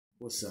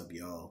What's up,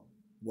 y'all?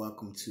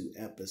 Welcome to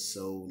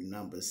episode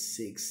number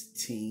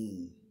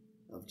 16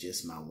 of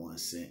Just My 1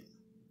 Cent.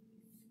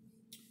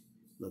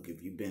 Look,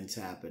 if you've been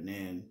tapping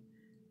in,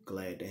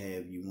 glad to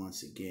have you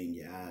once again,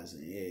 your eyes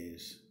and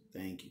ears.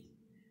 Thank you.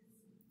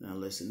 Now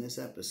listen, this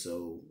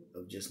episode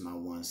of Just My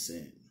 1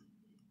 Cent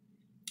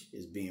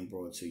is being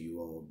brought to you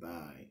all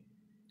by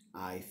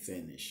I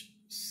Finish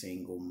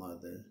Single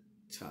Mother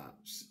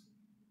Tops.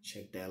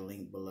 Check that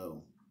link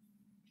below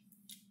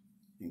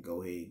and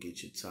go ahead and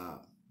get your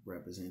top.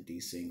 Represent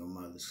these single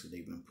mothers because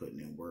they've been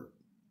putting in work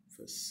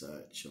for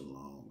such a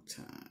long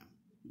time.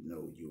 You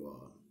know you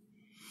are.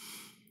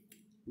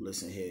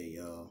 Listen here,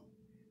 y'all.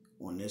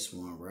 On this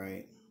one,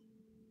 right,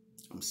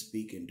 I'm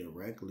speaking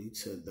directly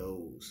to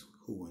those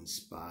who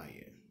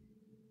inspire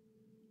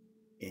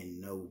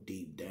and know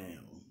deep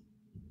down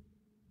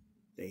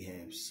they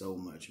have so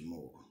much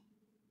more.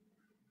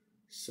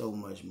 So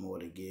much more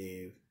to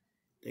give.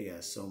 They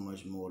got so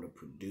much more to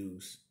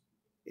produce.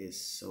 It's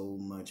so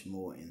much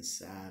more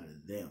inside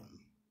of them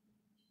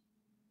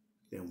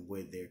than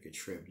what they're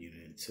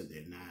contributing to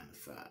their 9 to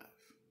 5,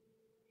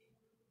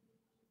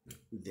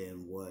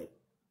 than what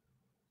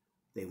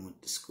they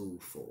went to school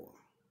for,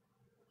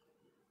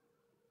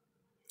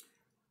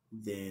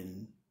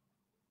 than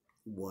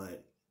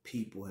what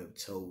people have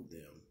told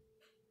them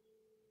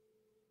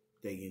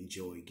they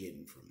enjoy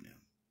getting from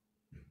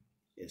them.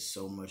 There's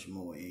so much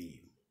more in you.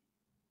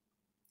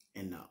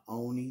 And the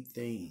only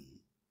thing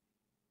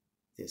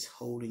that's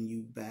holding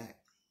you back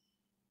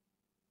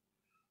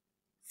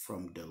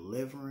from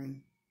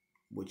delivering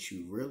what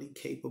you really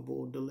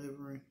capable of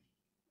delivering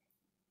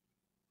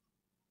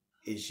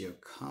is your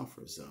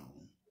comfort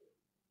zone.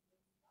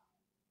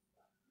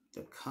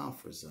 The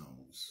comfort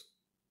zones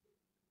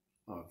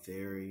are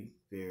very,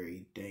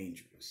 very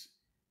dangerous.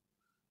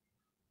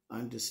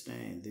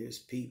 Understand there's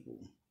people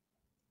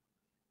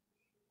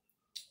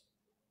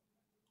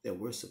that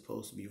we're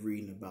supposed to be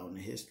reading about in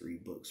the history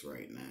books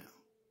right now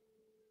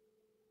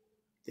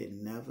that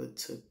never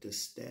took the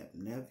step,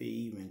 never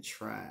even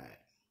tried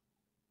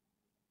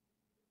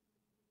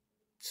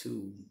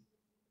to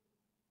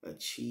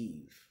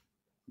achieve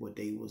what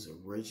they was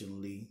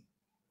originally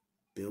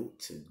built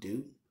to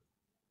do,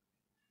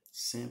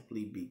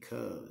 simply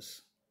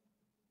because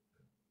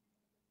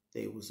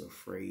they was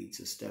afraid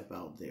to step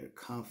out their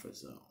comfort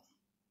zone.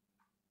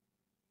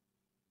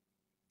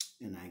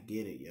 And I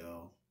get it,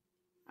 y'all.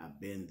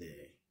 I've been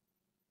there.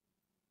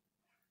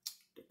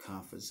 The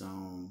comfort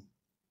zone,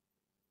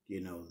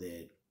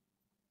 that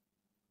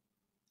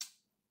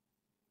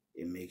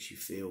it makes you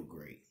feel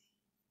great.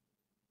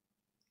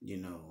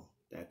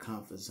 That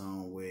comfort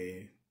zone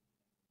where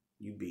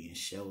you being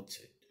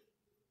sheltered.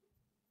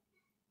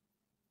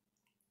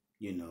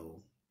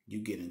 You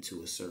get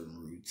into a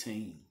certain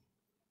routine.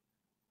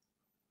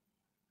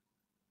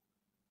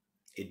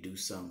 It do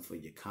something for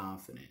your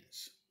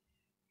confidence.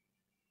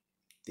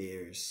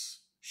 There's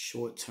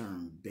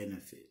short-term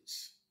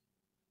benefits.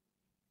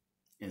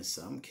 In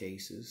some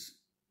cases,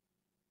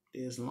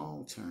 there's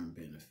long-term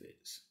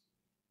benefits.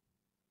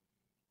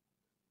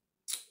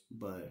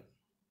 But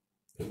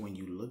when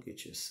you look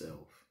at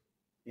yourself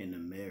in the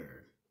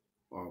mirror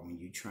or when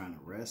you're trying to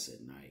rest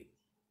at night,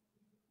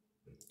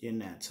 you're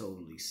not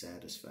totally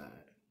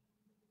satisfied.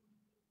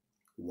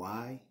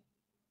 Why?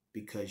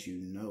 Because you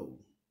know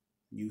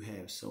you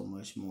have so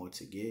much more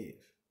to give.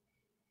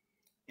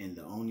 And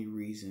the only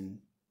reason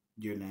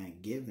you're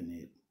not giving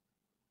it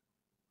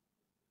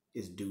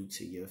is due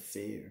to your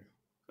fear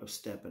of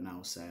stepping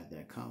outside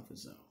that comfort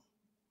zone.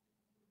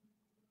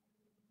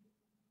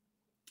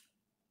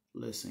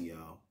 Listen,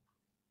 y'all.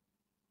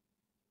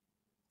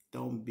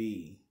 Don't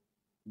be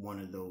one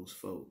of those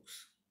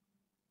folks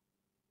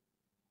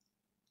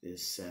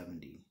that's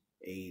 70,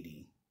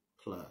 80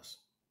 plus,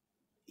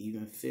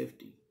 even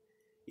 50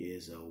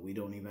 years old. We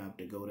don't even have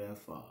to go that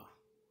far.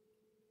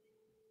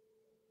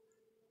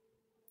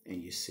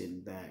 And you're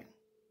sitting back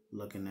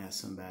looking at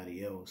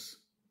somebody else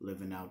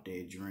living out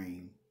their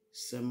dream,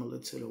 similar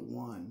to the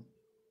one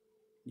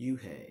you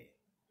had,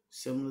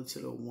 similar to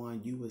the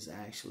one you was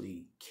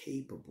actually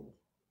capable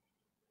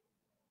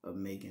of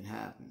making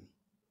happen.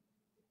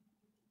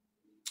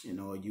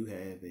 And all you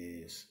have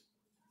is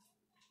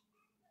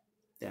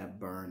that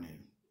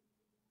burning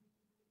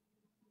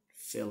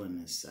feeling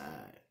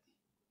inside,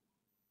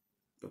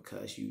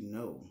 because you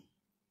know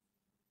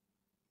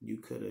you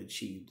could have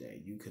achieved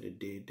that. You could have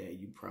did that.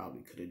 You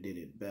probably could have did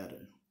it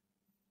better.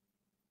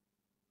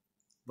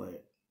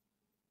 But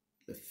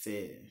the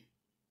fear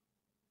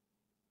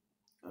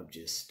of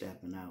just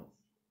stepping out,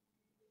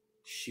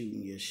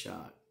 shooting your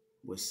shot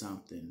with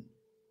something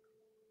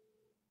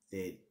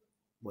that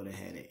would have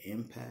had an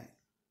impact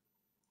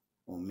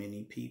on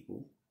many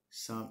people,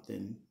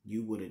 something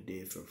you would have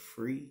did for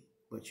free,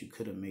 but you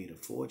could have made a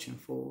fortune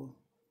for,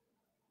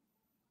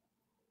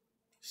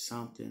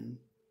 something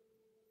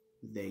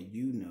that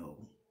you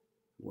know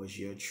was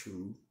your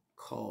true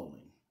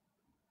calling,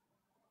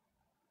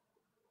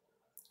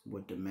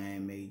 what the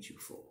man made you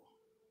for.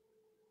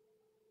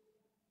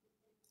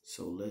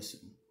 So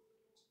listen,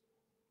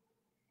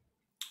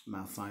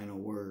 my final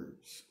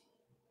words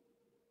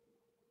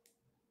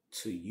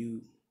to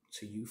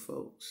you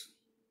folks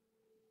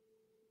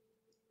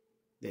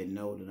that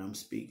know that I'm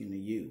speaking to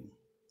you,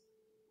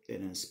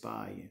 that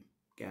inspire,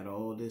 got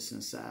all this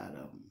inside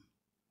of them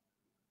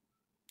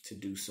to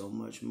do so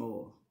much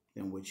more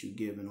than what you're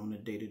giving on a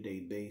day-to-day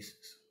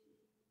basis.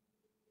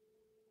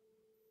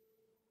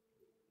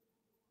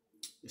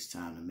 It's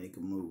time to make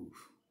a move.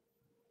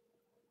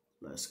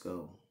 Let's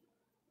go.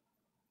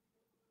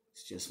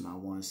 It's just my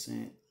 1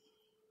 cent.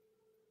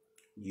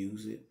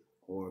 Use it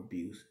or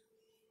abuse it.